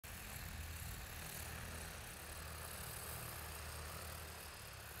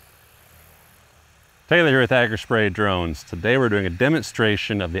Taylor here with Agri Drones. Today we're doing a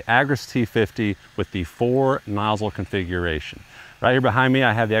demonstration of the Agras T50 with the 4 nozzle configuration. Right here behind me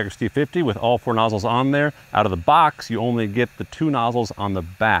I have the Agras T50 with all 4 nozzles on there. Out of the box you only get the 2 nozzles on the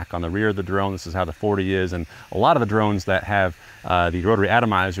back, on the rear of the drone. This is how the 40 is, and a lot of the drones that have the rotary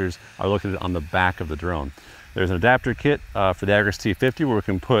atomizers are located on the back of the drone. There's an adapter kit for the Agras T50 where we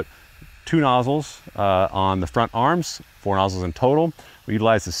can put 2 nozzles on the front arms, 4 nozzles in total. We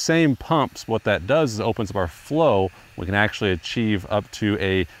utilize the same pumps. What that does is it opens up our flow. We can actually achieve up to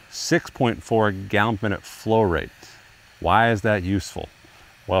a 6.4 gallon per minute flow rate. Why is that useful?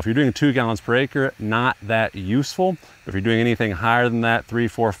 Well, if you're doing 2 gallons per acre, not that useful. If you're doing anything higher than that, 3,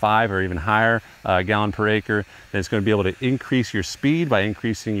 4, 5, or even higher gallon per acre, then it's going to be able to increase your speed by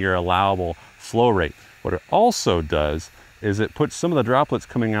increasing your allowable flow rate. What it also does is it puts some of the droplets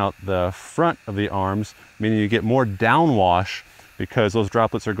coming out the front of the arms, meaning you get more downwash because those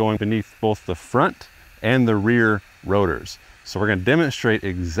droplets are going beneath both the front and the rear rotors. So we're going to demonstrate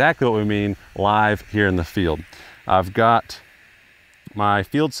exactly what we mean live here in the field. I've got my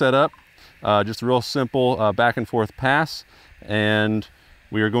field set up, just a real simple back and forth pass, and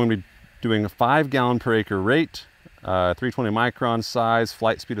we are going to be doing a 5 gallon per acre rate, 320 micron size,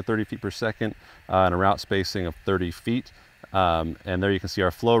 flight speed of 30 feet per second, and a route spacing of 30 feet. And there you can see our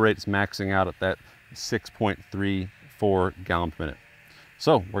flow rate is maxing out at that 6.34 gallon per minute.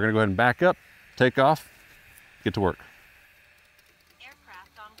 So we're gonna go ahead and back up, take off, get to work.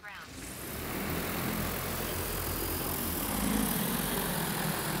 Aircraft on ground.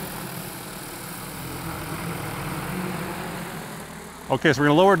 Okay, so we're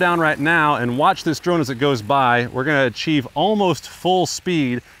gonna lower down right now and watch this drone as it goes by. We're gonna achieve almost full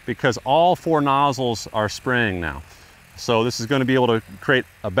speed because all 4 nozzles are spraying now. So this is going to be able to create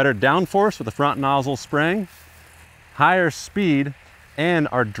a better downforce with the front nozzle spraying, higher speed, and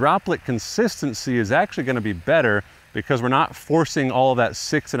our droplet consistency is actually going to be better because we're not forcing all of that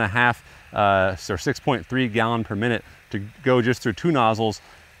 6.5 or 6.3 gallon per minute to go just through 2 nozzles.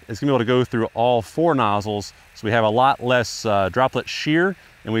 It's going to be able to go through all 4 nozzles, so we have a lot less droplet shear,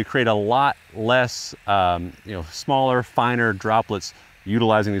 and we create a lot less smaller, finer droplets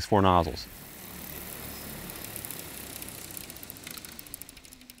utilizing these 4 nozzles.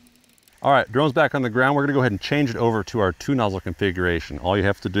 All right, drone's back on the ground. We're gonna go ahead and change it over to our 2 nozzle configuration. All you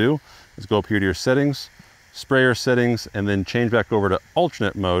have to do is go up here to your settings, sprayer settings, and then change back over to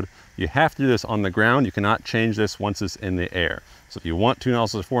alternate mode. You have to do this on the ground. You cannot change this once it's in the air. So if you want 2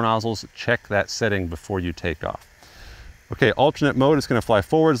 nozzles or 4 nozzles, check that setting before you take off. Okay, alternate mode is gonna fly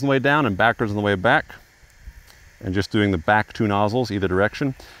forwards on the way down and backwards on the way back. And just doing the back 2 nozzles either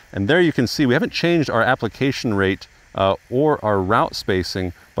direction. And there you can see we haven't changed our application rate or our route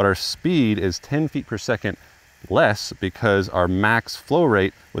spacing, but our speed is 10 feet per second less because our max flow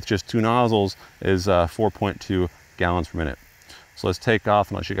rate with just 2 nozzles is 4.2 gallons per minute. So let's take off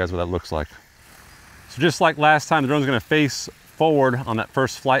and I'll show you guys what that looks like. So just like last time, the drone's gonna face forward on that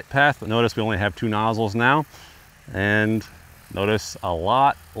first flight path, but notice we only have 2 nozzles now, and notice a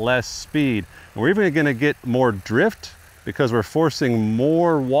lot less speed. And we're even gonna get more drift because we're forcing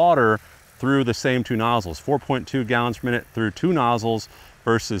more water through the same 2 nozzles, 4.2 gallons per minute through 2 nozzles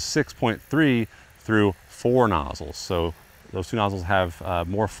versus 6.3 through 4 nozzles. So those 2 nozzles have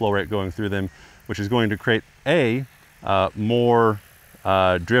more flow rate going through them, which is going to create more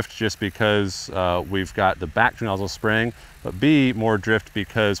drift just because we've got the back 2 nozzles spraying, but B, more drift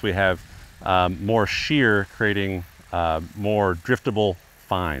because we have more shear creating more driftable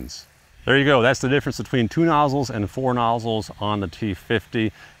fines. There you go, that's the difference between 2 nozzles and 4 nozzles on the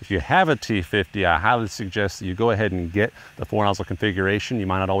T50. If you have a T50, I highly suggest that you go ahead and get the 4 nozzle configuration. You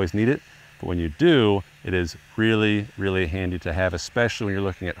might not always need it, but when you do, it is really, really handy to have, especially when you're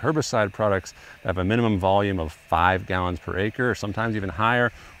looking at herbicide products that have a minimum volume of 5 gallons per acre, or sometimes even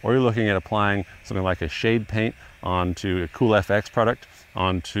higher, or you're looking at applying something like a shade paint onto a Cool FX product,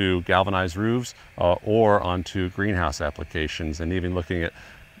 onto galvanized roofs, or onto greenhouse applications, and even looking at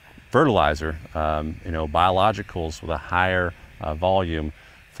fertilizer, biologicals with a higher volume.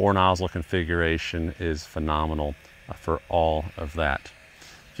 4 nozzle configuration is phenomenal for all of that.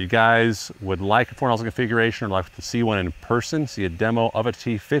 If you guys would like a 4 nozzle configuration or like to see one in person, see a demo of a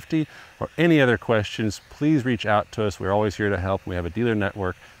T50, or any other questions, please reach out to us. We're always here to help. We have a dealer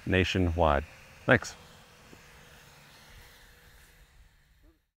network nationwide. Thanks.